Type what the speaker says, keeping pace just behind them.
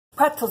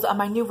Pretzels are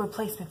my new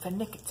replacement for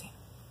nicotine.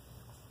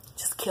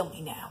 Just kill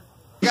me now.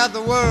 Got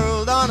the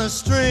world on a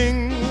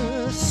string,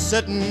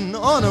 sitting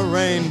on a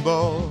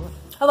rainbow.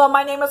 Hello,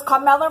 my name is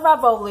Carmella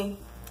Ravolli,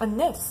 and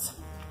this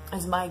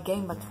is my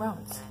Game of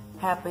Thrones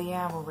Happy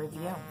Hour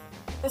review.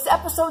 This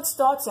episode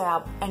starts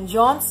out, and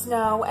Jon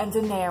Snow and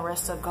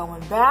Daenerys are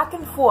going back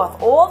and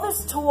forth. All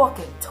this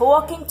talking.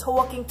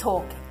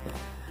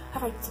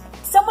 Alright,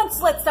 someone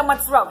slit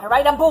someone's throat,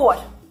 alright? I'm bored.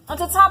 And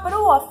to top it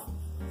off,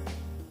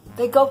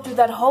 they go through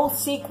that whole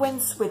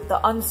sequence with the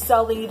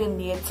Unsullied and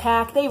the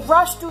attack. They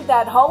rush through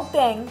that whole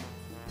thing.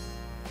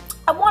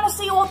 I want to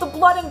see all the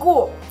blood and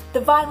gore.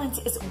 The violence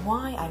is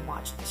why I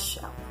watch this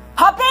show.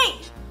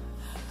 Hubby!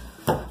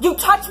 You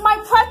touch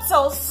my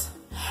pretzels,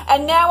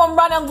 and now I'm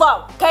running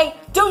low, okay?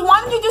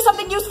 Why don't you do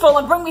something useful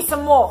and bring me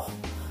some more?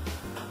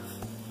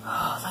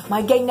 Like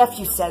my gay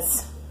nephew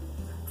says,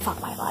 fuck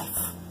my life.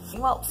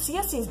 Well,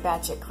 Cersei's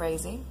batshit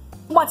crazy.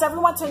 She wants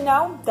everyone to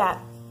know that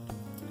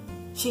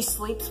she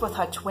sleeps with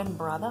her twin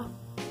brother.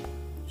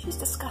 She's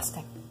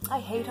disgusting. I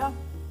hate her,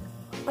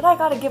 but I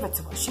gotta give it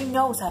to her. She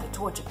knows how to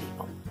torture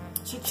people.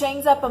 She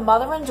chains up a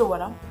mother and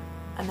daughter,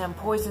 and then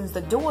poisons the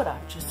daughter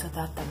just so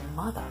that the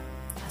mother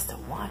has to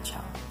watch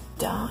her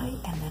die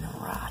and then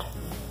rot.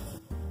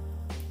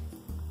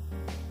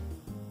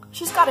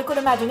 She's got a good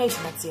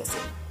imagination, that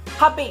Cersei.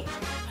 Hubby,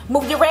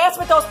 move your ass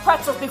with those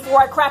pretzels before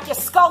I crack your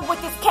skull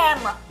with this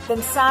camera. Then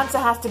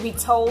Sansa has to be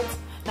told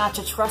not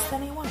to trust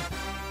anyone.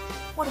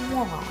 What a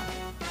moron.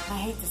 I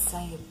hate to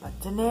say it, but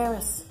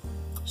Daenerys,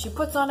 she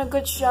puts on a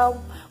good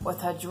show with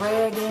her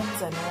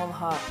dragons and all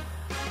her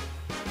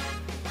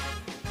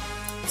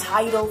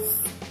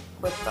titles,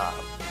 with the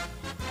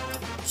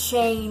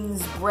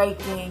chains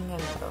breaking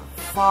and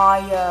the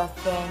fire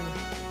thing,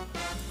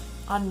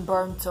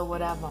 unburnt or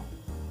whatever.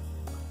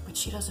 But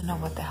she doesn't know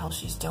what the hell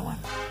she's doing.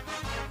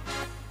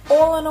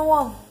 All in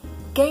all,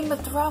 Game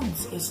of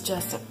Thrones is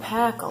just a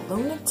pack of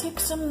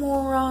lunatics and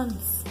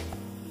morons.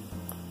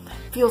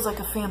 Feels like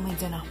a family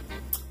dinner.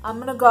 I'm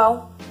gonna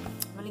go.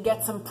 I'm gonna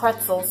get some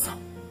pretzels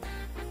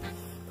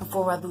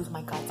before I lose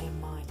my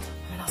goddamn mind.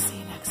 And I'll see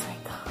you next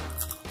week.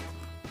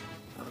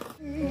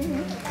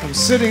 I'm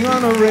sitting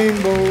on a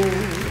rainbow.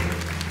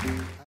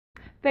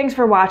 Thanks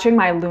for watching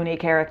my loony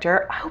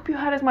character. I hope you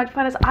had as much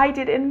fun as I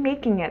did in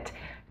making it.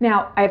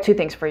 Now, I have two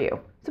things for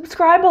you.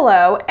 Subscribe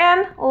below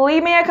and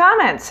leave me a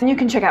comment. And you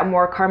can check out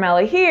more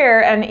Carmella here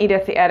and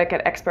Edith the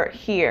Etiquette Expert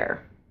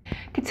here.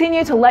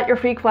 Continue to let your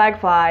freak flag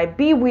fly.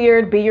 Be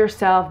weird, be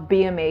yourself,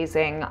 be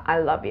amazing. I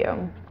love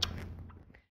you.